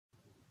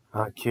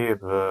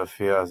Aqib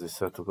Fiaz is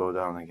set to go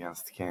down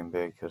against Kane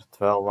Baker.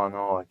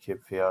 12-1-0. Aqib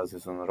Fiaz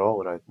is on a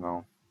roll right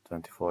now.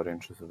 24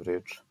 inches of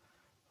reach.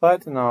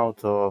 Fighting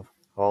out of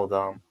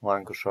Oldham,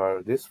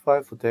 Lancashire, this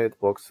 5'8"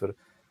 boxer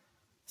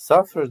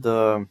suffered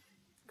a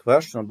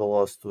questionable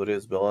loss to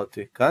Riz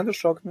Bellotti. Kinda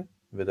shocked me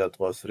with that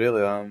loss,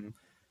 really.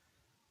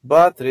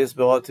 But Riz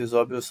Bellotti is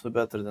obviously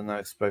better than I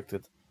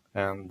expected.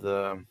 And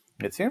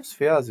it seems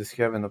Fiaz is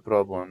having a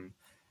problem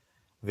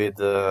with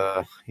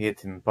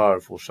hitting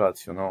powerful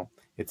shots,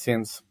 It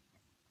seems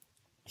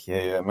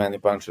many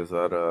punches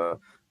are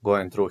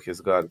going through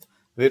his guard,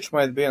 which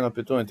might be an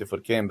opportunity for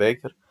Kane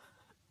Baker.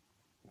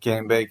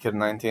 Kane Baker,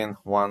 19,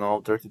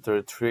 1-0,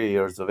 33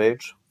 years of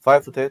age,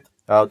 5'8",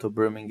 out of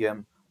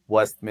Birmingham,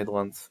 West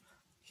Midlands.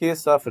 He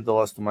suffered a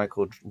loss to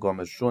Michael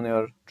Gomez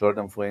Jr.,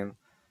 Jordan Flynn,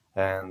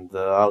 and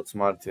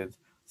outsmarted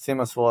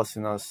Simas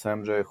Volasinas,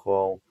 MJ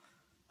Hall.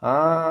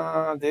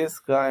 This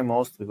guy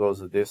mostly goes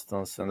the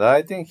distance, and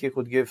I think he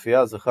could give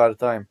Fiaz a hard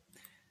time.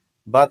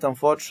 But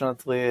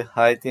unfortunately,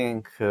 I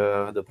think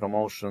the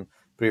promotion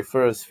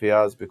prefers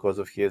Fiaz because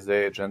of his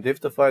age, and if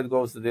the fight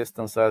goes the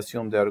distance, I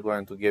assume they are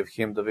going to give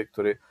him the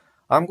victory.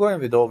 I'm going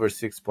with over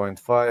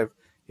 6.5.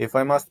 If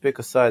I must pick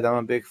a side,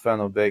 I'm a big fan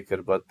of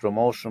Baker, but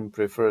promotion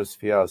prefers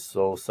Fiaz,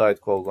 so side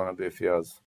call gonna be Fiaz.